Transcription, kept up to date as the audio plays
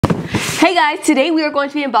Hey guys, today we are going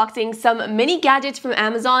to be unboxing some mini gadgets from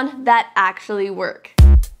Amazon that actually work.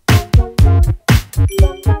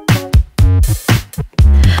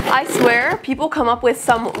 I swear, people come up with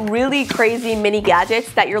some really crazy mini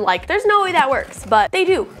gadgets that you're like, there's no way that works, but they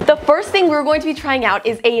do. The first thing we're going to be trying out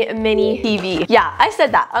is a mini TV. Yeah, I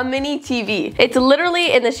said that, a mini TV. It's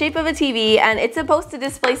literally in the shape of a TV and it's supposed to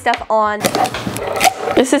display stuff on.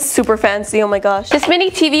 This is super fancy, oh my gosh. This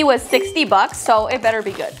mini TV was 60 bucks, so it better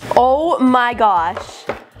be good. Oh my gosh.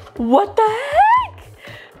 What the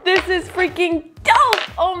heck? This is freaking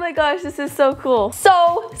dope! Oh my gosh, this is so cool.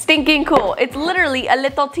 So stinking cool. It's literally a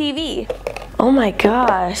little TV. Oh my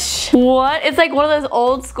gosh. What? It's like one of those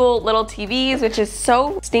old school little TVs, which is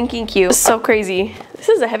so stinking cute. So crazy. This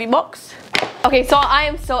is a heavy box. Okay, so I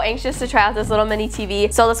am so anxious to try out this little mini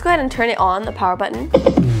TV. So let's go ahead and turn it on, the power button.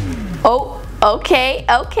 Oh. Okay.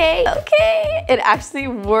 It actually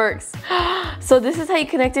works. So this is how you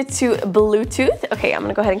connect it to Bluetooth. Okay, I'm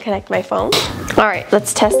gonna go ahead and connect my phone. All right,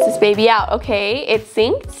 let's test this baby out. Okay, it's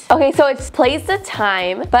synced. Okay, so it plays the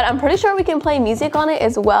time, but I'm pretty sure we can play music on it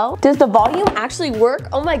as well. Does the volume actually work?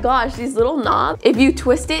 Oh my gosh, these little knobs. If you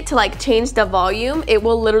twist it to like change the volume, it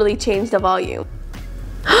will literally change the volume.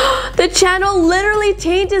 The channel literally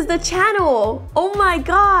changes the channel. Oh my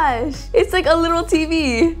gosh. It's like a little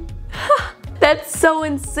TV. That's so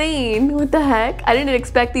insane. What the heck? I didn't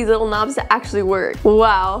expect these little knobs to actually work.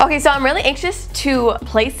 Wow. Okay, so I'm really anxious to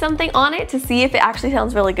place something on it to see if it actually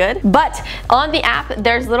sounds really good. But on the app,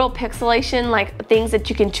 there's little pixelation like things that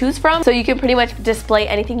you can choose from. So you can pretty much display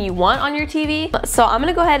anything you want on your TV. So I'm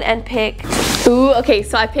gonna go ahead and pick, ooh, okay,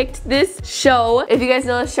 so I picked this show. If you guys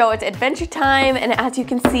know the show, it's Adventure Time. And as you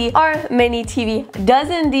can see, our mini TV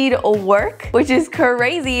does indeed work, which is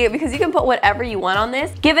crazy because you can put whatever you want on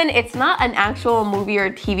this. Given it's not an actual movie or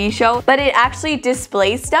TV show, but it actually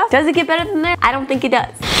displays stuff. Does it get better than that? I don't think it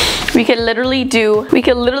does. We could literally do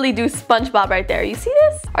SpongeBob right there. You see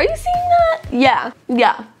this? Are you seeing that?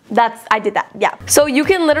 Yeah. I did that, yeah. So you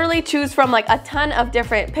can literally choose from like a ton of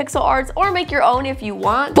different pixel arts or make your own if you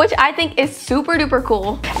want, which I think is super duper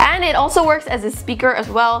cool. And it also works as a speaker as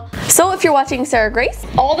well. So if you're watching Sarah Grace,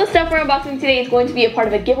 all the stuff we're unboxing today is going to be a part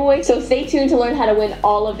of a giveaway. So stay tuned to learn how to win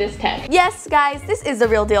all of this tech. Yes, guys, this is the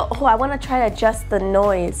real deal. Oh, I want to try to adjust the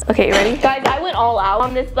noise. Okay, you ready? Guys, I went all out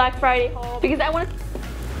on this Black Friday haul because I want to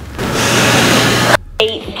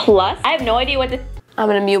 8+. I have no idea what this. I'm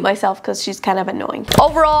gonna mute myself because she's kind of annoying.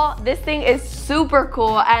 Overall, this thing is super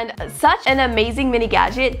cool and such an amazing mini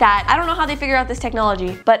gadget that I don't know how they figure out this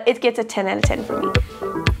technology, but it gets a 10 out of 10 for me.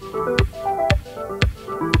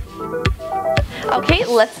 Okay,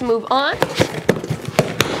 let's move on.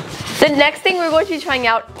 The next thing we're going to be trying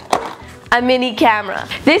out, a mini camera.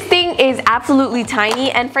 This thing is absolutely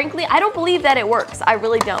tiny and frankly, I don't believe that it works. I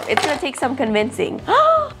really don't. It's gonna take some convincing.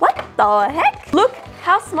 What the heck? Look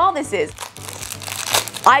how small this is.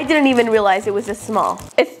 I didn't even realize it was this small.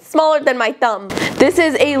 It's smaller than my thumb. This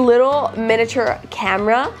is a little miniature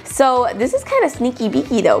camera. So this is kind of sneaky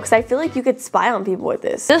beaky though, because I feel like you could spy on people with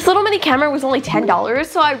this. This little mini camera was only $10,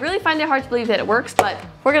 so I really find it hard to believe that it works, but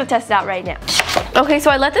we're gonna test it out right now. Okay,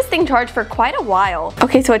 so I let this thing charge for quite a while.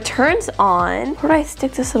 Okay, so it turns on. Where do I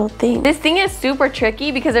stick this little thing? This thing is super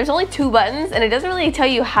tricky because there's only 2 buttons and it doesn't really tell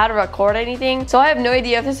you how to record anything. So I have no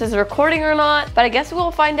idea if this is recording or not, but I guess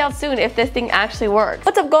we'll find out soon if this thing actually works.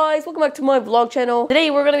 What's up guys? Welcome back to my vlog channel.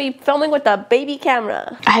 Today we're gonna be filming with the baby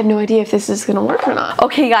camera. I have no idea if this is gonna work or not.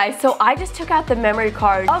 Okay guys, so I just took out the memory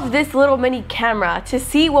card of this little mini camera to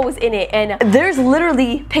see what was in it, and there's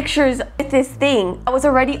literally pictures with this thing that was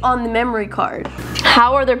already on the memory card.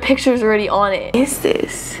 How are there pictures already on it? What is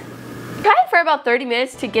this? I tried for about 30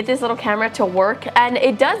 minutes to get this little camera to work, and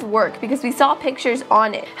it does work because we saw pictures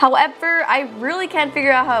on it. However, I really can't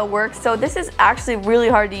figure out how it works, so this is actually really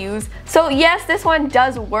hard to use. So yes, this one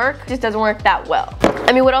does work, just doesn't work that well.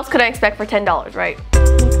 I mean, what else could I expect for $10, right?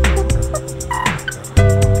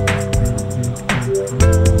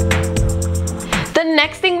 The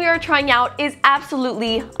next thing we are trying out is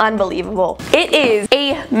absolutely unbelievable. It is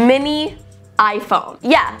a mini iPhone.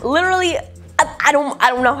 Yeah, literally, I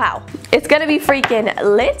don't know how. It's gonna be freaking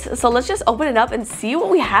lit, so let's just open it up and see what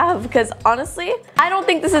we have, because honestly, I don't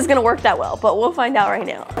think this is gonna work that well, but we'll find out right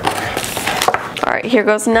now. All right, here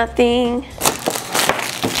goes nothing.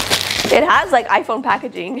 It has like iPhone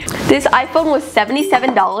packaging. This iPhone was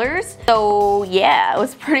 $77, so yeah, it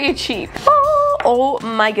was pretty cheap. Oh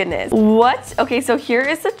my goodness. What? Okay, so here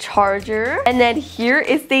is the charger, and then here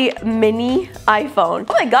is the mini iPhone.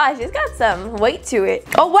 Oh my gosh, it's got some weight to it.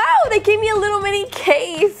 Oh wow, they gave me a little mini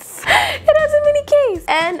case. It has a mini case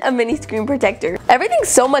and a mini screen protector. Everything's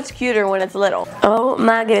so much cuter when it's little. Oh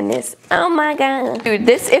my goodness. Oh my god. Dude,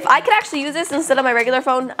 this, if I could actually use this instead of my regular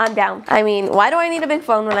phone, I'm down. I mean, why do I need a big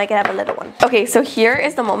phone when I can have a little one? Okay, so here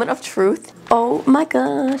is the moment of truth. Oh my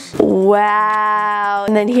gosh. Wow.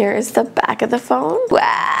 And then here is the back of the phone.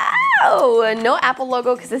 Wow. No Apple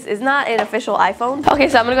logo because this is not an official iPhone. Okay,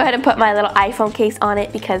 so I'm gonna go ahead and put my little iPhone case on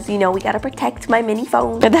it because, you know, we gotta protect my mini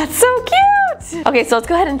phone. That's so cute. Okay, so let's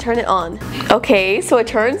go ahead and turn it on. Okay, so it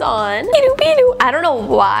turns on. I don't know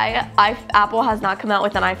why Apple has not come out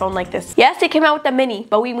with an iPhone like this. Yes, they came out with the mini,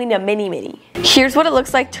 but we mean a mini. Here's what it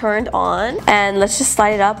looks like turned on, and let's just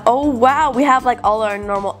slide it up. Oh wow, we have like all our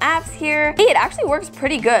normal apps here. Hey, it actually works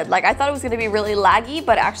pretty good. Like I thought it was gonna be really laggy,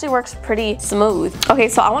 but it actually works pretty smooth. Okay,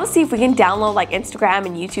 so I wanna see if we can download like Instagram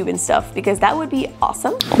and YouTube and stuff because that would be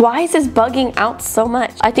awesome. Why is this bugging out so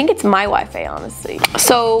much? I think it's my Wi-Fi, honestly.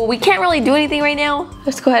 So we can't really do anything right now.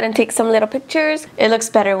 Let's go ahead and take some little pictures. It looks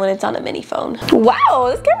better when it's on a mini phone.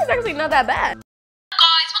 Wow, this camera's actually not that bad.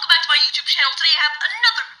 Guys, welcome back to my YouTube channel. Today I have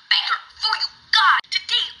another banger for you guys.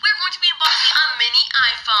 Today we're going to be unboxing a mini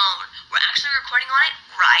iPhone. We're actually recording on it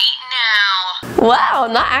right now. Wow,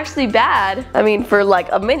 not actually bad. I mean, for like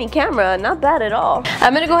a mini camera, not bad at all.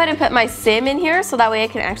 I'm gonna go ahead and put my SIM in here so that way I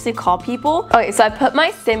can actually call people. Okay, so I put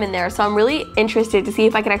my SIM in there, so I'm really interested to see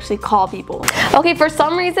if I can actually call people. Okay, for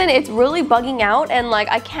some reason, it's really bugging out and like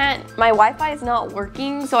I can't, my Wi-Fi is not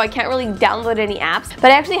working, so I can't really download any apps.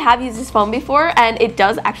 But I actually have used this phone before and it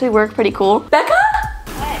does actually work pretty cool. Becca?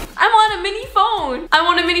 I'm on a mini phone. I'm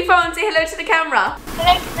on a mini phone. Say hello to the camera.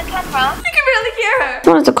 Hello to the camera. You can barely hear her. I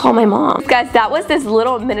wanted to call my mom. Guys, that was this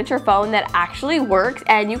little miniature phone that actually works,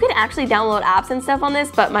 and you can actually download apps and stuff on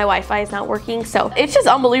this, but my Wi-Fi is not working. So it's just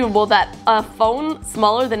unbelievable that a phone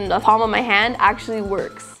smaller than the palm of my hand actually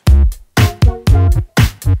works.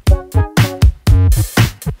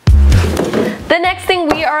 The next thing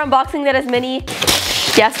we are unboxing that is mini.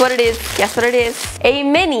 Guess what it is? Guess what it is? A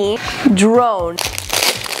mini drone.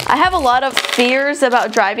 I have a lot of fears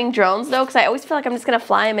about driving drones though, because I always feel like I'm just gonna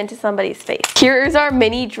fly them into somebody's face. Here's our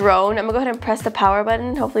mini drone. I'm gonna go ahead and press the power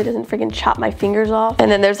button. Hopefully it doesn't freaking chop my fingers off.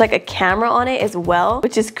 And then there's like a camera on it as well,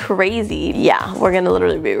 which is crazy. Yeah, we're gonna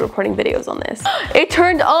literally be recording videos on this. It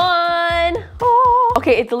turned on. Oh.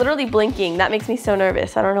 Okay, it's literally blinking. That makes me so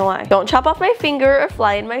nervous. I don't know why. Don't chop off my finger or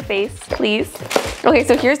fly in my face, please. Okay,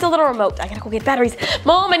 so here's the little remote. I gotta go get batteries.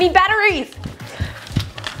 Mom, I need batteries.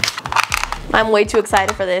 I'm way too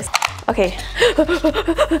excited for this. Okay.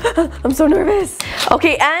 I'm so nervous.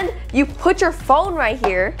 Okay, and you put your phone right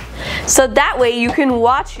here so that way you can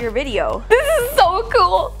watch your video. This is so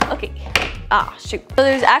cool. Okay. Ah, shoot. So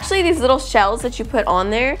there's actually these little shells that you put on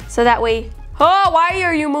there so that way. Oh, why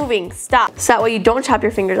are you moving? Stop. So that way you don't chop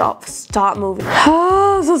your fingers off. Stop moving.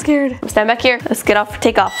 Oh, I'm so scared. Stand back here. Let's get off,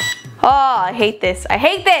 take off. Oh, I hate this. I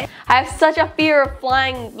hate this. I have such a fear of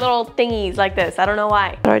flying little thingies like this. I don't know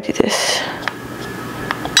why. How do I do this?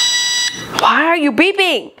 Why are you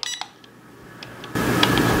beeping?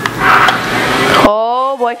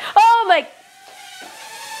 Oh boy. Oh my.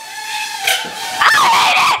 I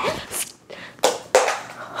hate it.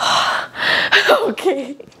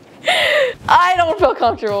 Okay. I don't feel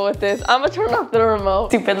comfortable with this. I'm gonna turn off the remote.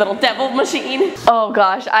 Stupid little devil machine. Oh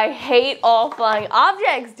gosh, I hate all flying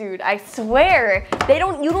objects, dude. I swear. They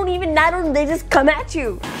just come at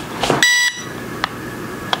you.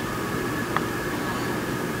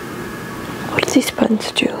 What do these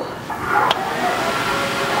buttons do?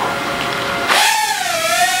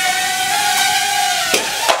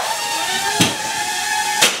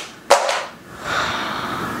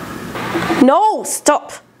 No,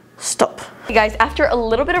 stop. Stop. Hey guys, after a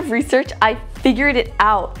little bit of research, I figured it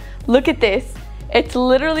out. Look at this. It's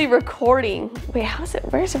literally recording. Wait, how is it?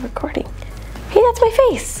 Where is it recording? Hey, that's my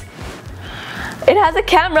face. It has a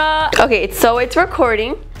camera. Okay, so it's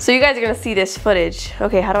recording. So you guys are gonna see this footage.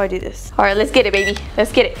 Okay, how do I do this? All right, let's get it, baby.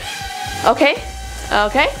 Let's get it. Okay,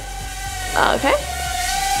 okay, okay.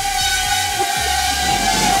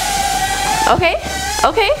 Okay,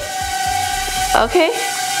 okay, okay.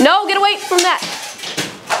 No, get away from that.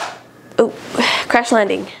 Oh, crash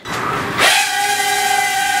landing.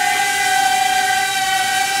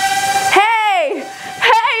 Hey,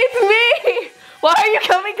 hey, it's me. Why are you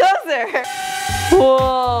coming closer?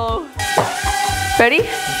 Whoa. Ready?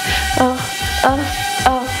 Oh.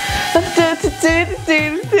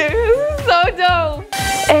 So dope.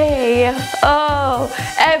 Hey, oh,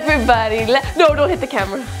 everybody. No, don't hit the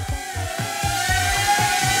camera.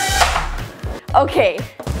 Okay,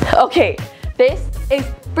 okay. This is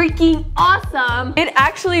freaking awesome. It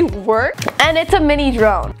actually works, and it's a mini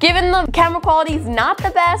drone. Given the camera quality is not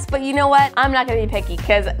the best, but you know what? I'm not gonna be picky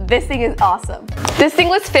because this thing is awesome. This thing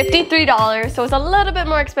was $53, so it's a little bit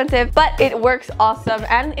more expensive, but it works awesome,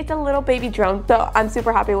 and it's a little baby drone, so I'm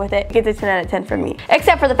super happy with it. It gets a 10 out of 10 from me,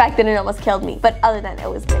 except for the fact that it almost killed me, but other than that, it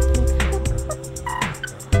was good.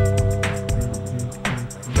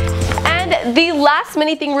 And the last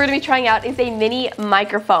mini thing we're gonna be trying out is a mini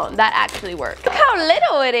microphone that actually works. Look how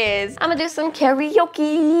little it is. I'm gonna do some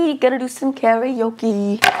karaoke.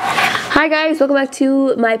 Hi guys, welcome back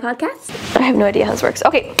to my podcast. I have no idea how this works.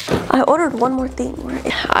 Okay, I ordered one more thing.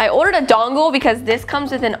 I ordered a dongle because this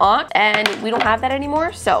comes with an aux and we don't have that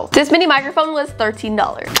anymore. So this mini microphone was $13.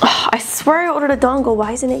 Oh, I swear I ordered a dongle.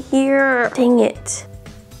 Why isn't it here? Dang it.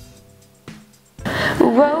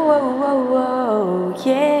 Whoa, whoa, whoa, whoa,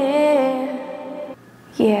 yeah.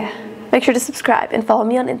 Yeah. Make sure to subscribe and follow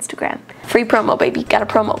me on Instagram. Free promo, baby. Got a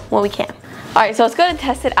promo when we can. All right, so let's go and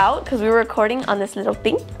test it out because we were recording on this little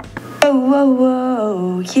thing. Whoa, whoa,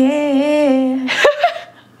 whoa, yeah.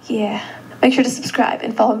 Yeah. Make sure to subscribe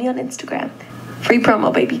and follow me on Instagram. Free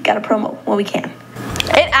promo, baby. Got a promo when we can.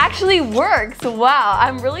 It actually works. Wow,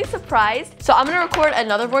 I'm really surprised. So I'm gonna record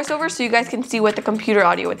another voiceover so you guys can see what the computer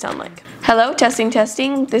audio would sound like. Hello, testing,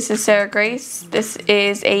 testing. This is SarahGrace. This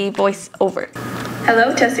is a voiceover.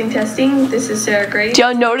 Hello, testing, testing. This is SarahGrace. Do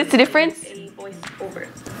y'all notice the difference? A voiceover.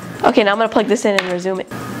 Okay, now I'm gonna plug this in and resume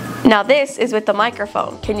it. Now this is with the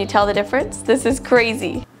microphone. Can you tell the difference? This is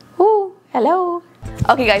crazy. Ooh, hello.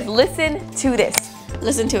 Okay guys, listen to this.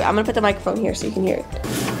 Listen to it. I'm gonna put the microphone here so you can hear it.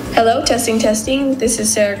 Hello, testing, testing. This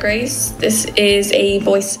is SarahGrace. This is a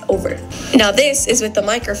voiceover. Now this is with the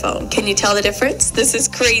microphone. Can you tell the difference? This is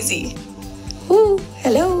crazy. Ooh,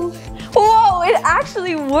 hello. Whoa, it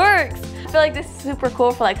actually works. I feel like this is super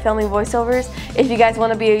cool for like filming voiceovers. If you guys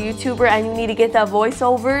want to be a YouTuber and you need to get the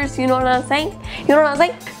voiceovers, you know what I'm saying? You know what I'm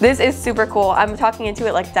saying? This is super cool. I'm talking into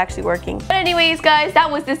it like it's actually working. But anyways, guys, that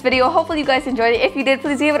was this video. Hopefully you guys enjoyed it. If you did,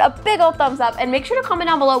 please give it a big old thumbs up and make sure to comment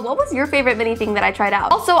down below what was your favorite mini thing that I tried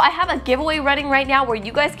out. Also, I have a giveaway running right now where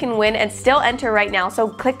you guys can win and still enter right now. So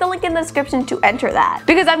click the link in the description to enter that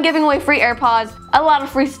because I'm giving away free AirPods, a lot of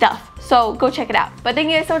free stuff. So go check it out. But thank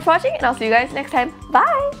you guys so much for watching and I'll see you guys next time.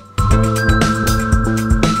 Bye.